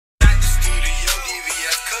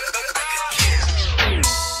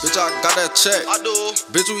Bitch, I got that check. I do.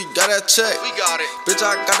 Bitch, we got that check. We got it. Bitch,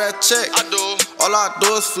 I got that check. I do. All I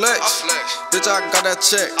do is flex. I flex. Bitch, I got that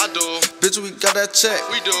check. I do. Bitch, we got that check.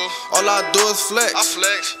 We do. All I do is flex. I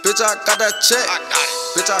flex. Bitch, I got that check. I got it.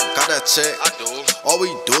 Bitch, I got that check. I do. All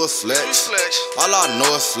we do is We flex. flex. All I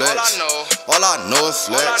know is flex. All I know. All I know is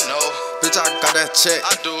All I flex. know. Bitch, I got that check.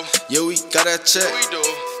 I do. Yeah, we got that check. We do.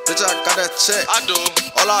 Bitch, I got that check. I do.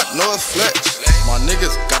 All I know is flex. My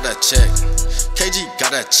niggas got that check. KG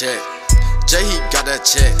got that check. J, he got that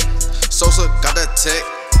check. Sosa got that tech.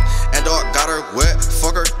 And dog got her wet.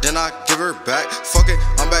 Fuck her, then I give her back. Fuck it,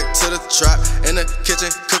 I'm back to the trap. In the kitchen,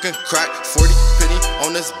 cooking crack. 40 penny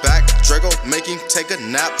on his back. Draco make him take a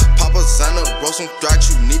nap. Papa Zana, roll some thrax.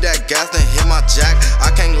 You need that gas, then hit my jack.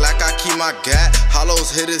 I can't lack, I keep my gat.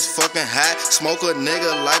 Hollows hit his fucking hat. Smoke a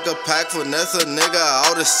nigga like a pack. Finesse a nigga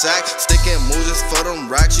out of sack. Sticking moves just for them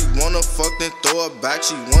racks. She wanna fuck, then throw it back.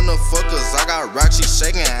 She wanna fuck cause I got racks. She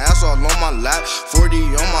shaking ass all on my lap. 40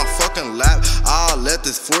 on my fucking lap. I'll let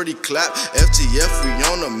this 40 clap. FTF, we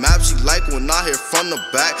on the map. She like when I hit from the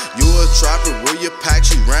back. You a trapper, where your pack?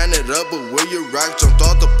 She ran it up, but where your rack? Jumped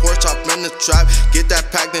off the porch, hop in the trap. Get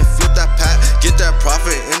that pack, then flip that pack. Get that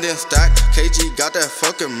profit and then stack. KG got that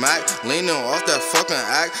fucking Mac. Leaning off that fucking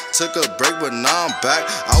act. Took a break, but now I'm back.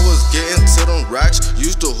 I was getting to them racks.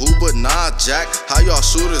 Used to hoop, but now I jack. How y'all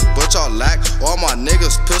shooters, but y'all lack. All my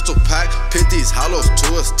niggas pistol pack. Pit these hollows to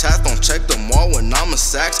his tats. Don't check them all when I'm in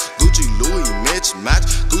sacks. Gucci, Louis, Mitch, match.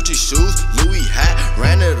 Gucci shoes, Louis hat.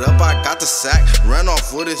 Ran it up, I got the sack. Ran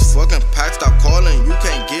off with his fucking pack. Stop calling, you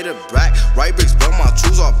can't get it back. Right bricks, but my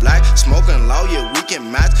shoes are black. Smoking loud, yeah, we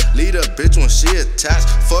can match. Lead a bitch when she attached.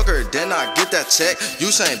 Fuck her, then I get that check.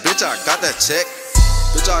 You saying, bitch, I got that check.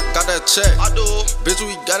 Bitch, I got that check. I do. Bitch,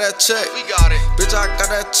 we got that check. We got it. Bitch, I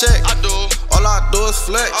got that check. I do. All I do is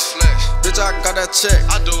flex. I flex. Bitch, I got that check.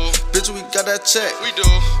 I do. Bitch, we got that check. We do.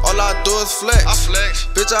 All I do is flex. I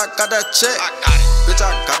flex. Bitch, I got that check. I got it. Bitch,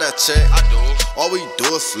 I got that check. I do. All we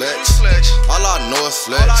do is flex. We flex. All I know is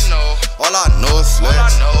flex. All I know. All I know is flex.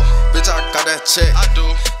 All I know. Bitch, I got that check. I do.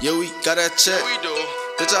 Yeah, we got that check. We do.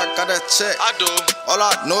 Bitch, I got that check. I do. All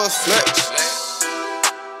I know is flex. Flex.